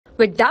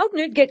With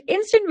Doubtnut, get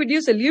instant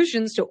video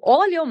solutions to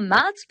all your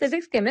maths,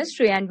 physics,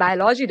 chemistry, and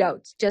biology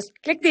doubts. Just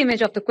click the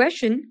image of the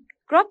question,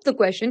 crop the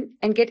question,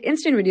 and get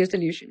instant video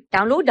solution.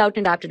 Download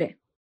Doubtnut app today.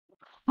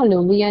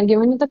 Hello, we are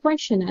given with a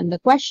question, and the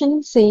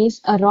question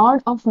says a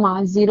rod of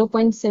mass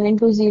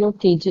 0.720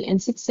 kg and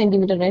 6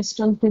 cm rests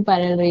on two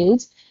parallel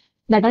rails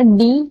that are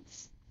D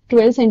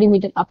 12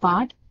 cm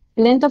apart.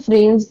 Length of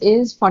rails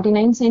is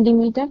 49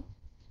 cm,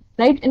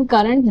 right? And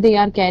current they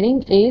are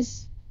carrying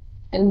is,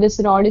 and this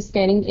rod is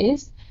carrying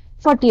is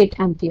 48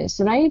 amperes,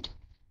 right?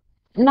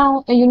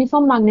 Now a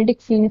uniform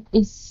magnetic field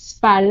is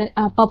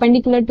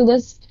perpendicular to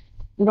this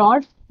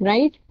rod,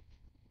 right?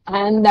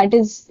 And that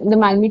is the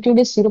magnitude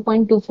is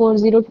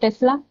 0.240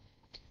 Tesla,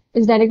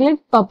 is directly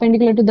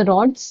perpendicular to the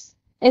rods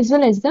as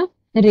well as the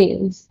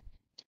rails,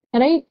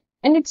 right?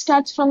 And it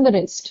starts from the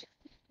rest.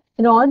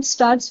 Rod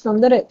starts from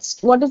the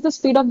rest. What is the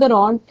speed of the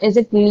rod as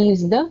it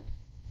leaves the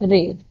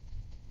rail?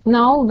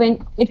 Now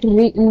when it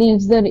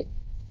leaves the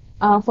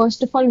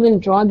first of all, we'll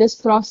draw this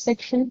cross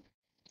section,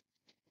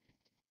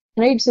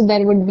 right? So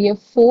there would be a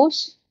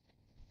force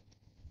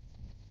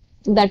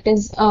that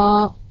is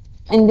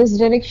in this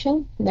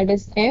direction, that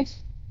is F,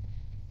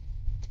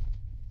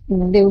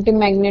 due to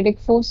magnetic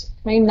force,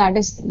 right? That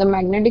is the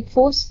magnetic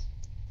force.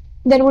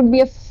 There would be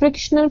a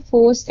frictional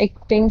force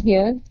acting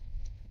here,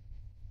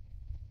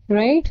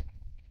 right?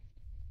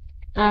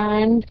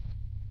 And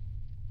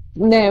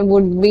there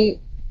would be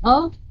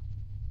a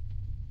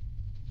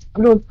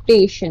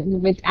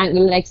rotation with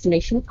angular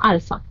acceleration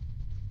alpha,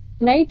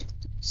 right?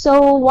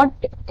 So what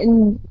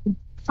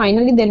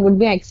finally there would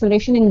be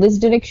acceleration in this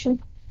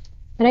direction,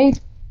 right?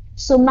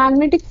 So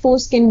magnetic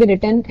force can be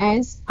written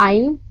as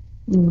I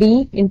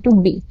D into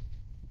B.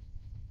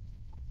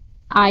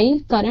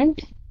 I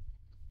current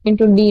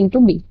into D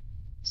into B.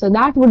 So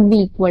that would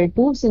be equal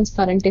to, since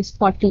current is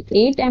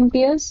 48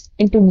 amperes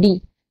into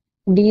D.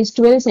 D is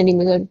 12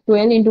 centimeter,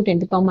 12 into 10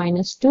 to the power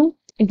minus 2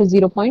 into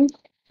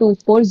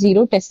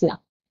 0.240 Tesla.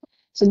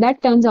 So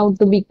that turns out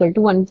to be equal to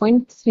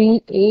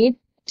 1.38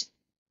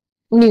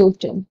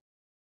 Newton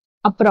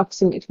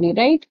approximately,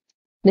 right?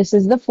 This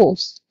is the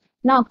force.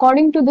 Now,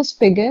 according to this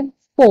figure,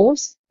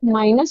 force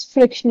minus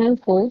frictional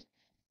force,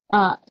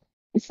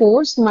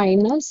 force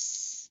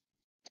minus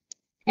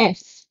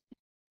F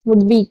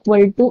would be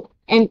equal to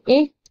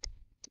MA,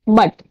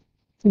 but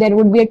there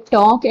would be a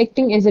torque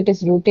acting as it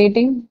is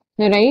rotating,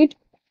 right?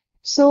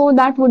 So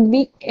that would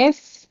be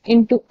F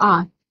into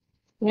R,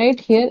 right?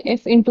 Here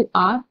F into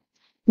R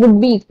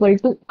would be equal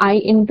to I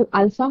into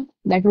alpha,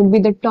 that would be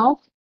the torque,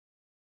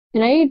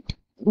 right?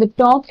 The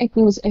torque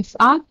acting is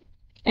FR,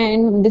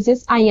 and this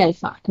is I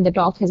alpha. The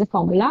torque has a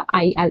formula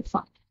I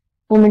alpha,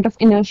 moment of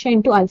inertia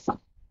into alpha.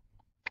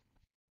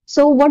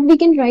 So what we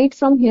can write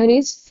from here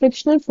is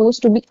frictional force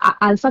to be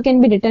alpha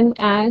can be written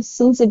as,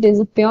 since it is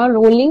a pure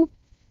rolling,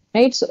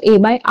 right? So A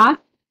by R.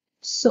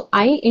 So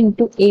I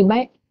into A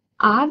by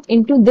R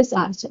into this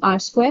R, so R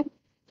square,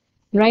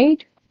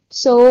 right?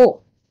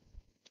 So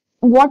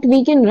what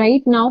we can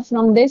write now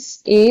from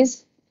this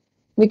is,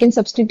 we can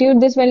substitute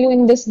this value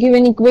in this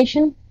given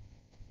equation,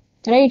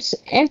 right? So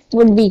F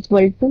would be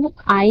equal to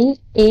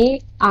IA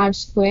R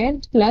square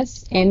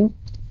plus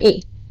MA,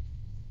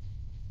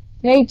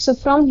 right? So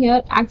from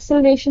here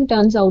acceleration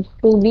turns out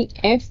to be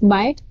F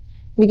by,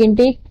 we can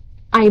take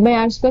I by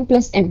R square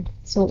plus M.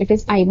 So it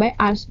is I by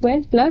R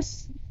square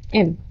plus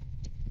M,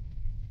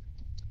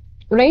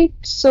 right?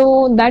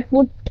 So that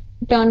would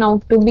turn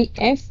out to be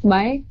F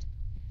by,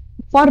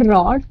 for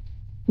rod,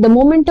 the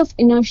moment of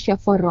inertia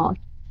for rod,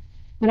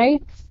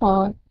 right?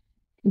 For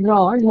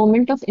rod,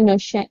 moment of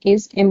inertia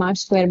is mr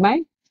square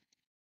by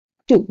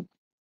 2.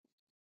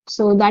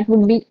 So that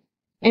would be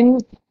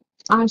mr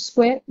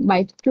square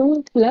by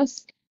 2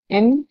 plus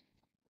m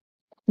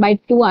by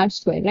 2r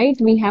square, right?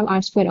 We have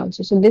r square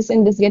also. So this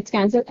and this gets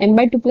cancelled, m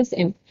by 2 plus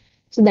m.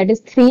 So that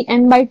is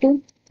 3m by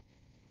 2,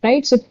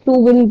 right? So 2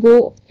 will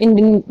go in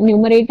the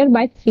numerator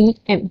by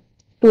 3m.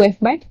 2f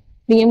by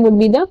 3m would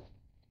be the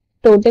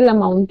total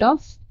amount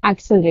of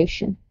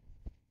acceleration,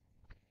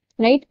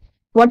 right?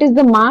 What is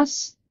the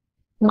mass?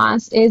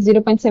 Mass is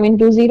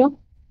 0.720,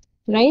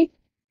 right?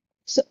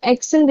 So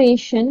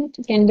acceleration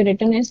can be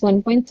written as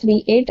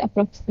 1.38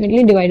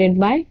 approximately divided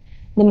by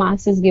the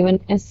mass is given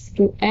as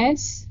to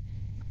as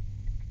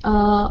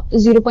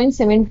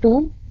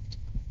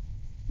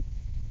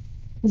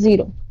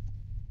 0.720.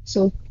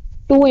 So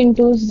 2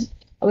 into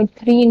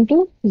 3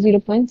 into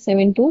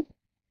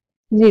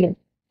 0.720.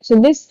 So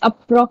this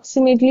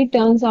approximately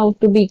turns out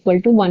to be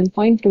equal to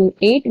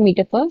 1.28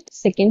 meter per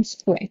second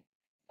square,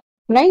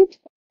 right?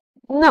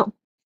 Now,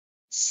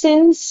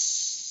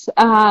 since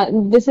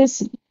this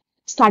is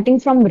starting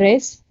from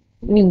rest,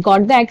 we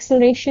got the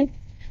acceleration.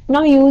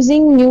 Now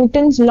using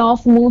Newton's law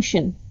of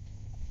motion,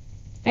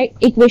 right?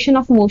 Equation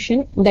of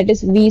motion, that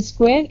is v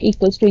square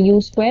equals to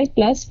u square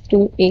plus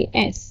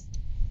 2as,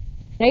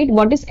 right?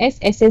 What is s?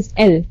 S is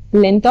L,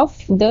 length of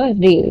the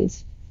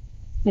rails,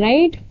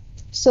 right?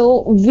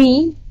 So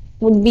v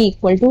would be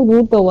equal to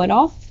root over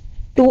of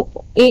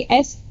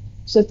 2as.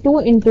 So 2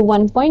 into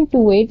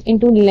 1.28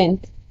 into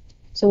length,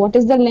 So what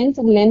is the length?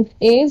 Length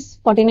is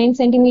 49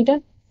 centimeter.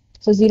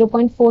 So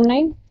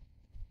 0.49.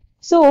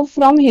 So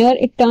from here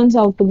it turns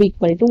out to be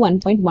equal to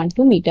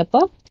 1.12 meter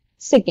per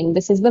second.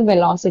 This is the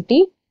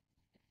velocity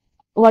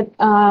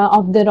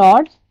of the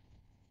rod,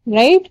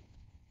 right?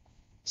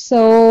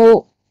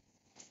 So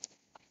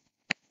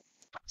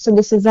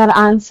this is our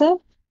answer,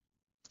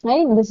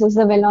 right? This is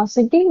the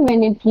velocity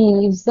when it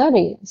leaves the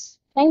rails.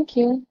 Thank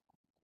you.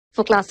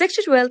 For class 6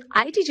 to 12,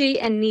 IIT JEE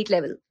and NEET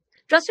level.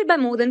 Trusted by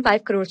more than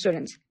 5 crore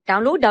students.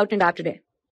 Download Doubtnut app today.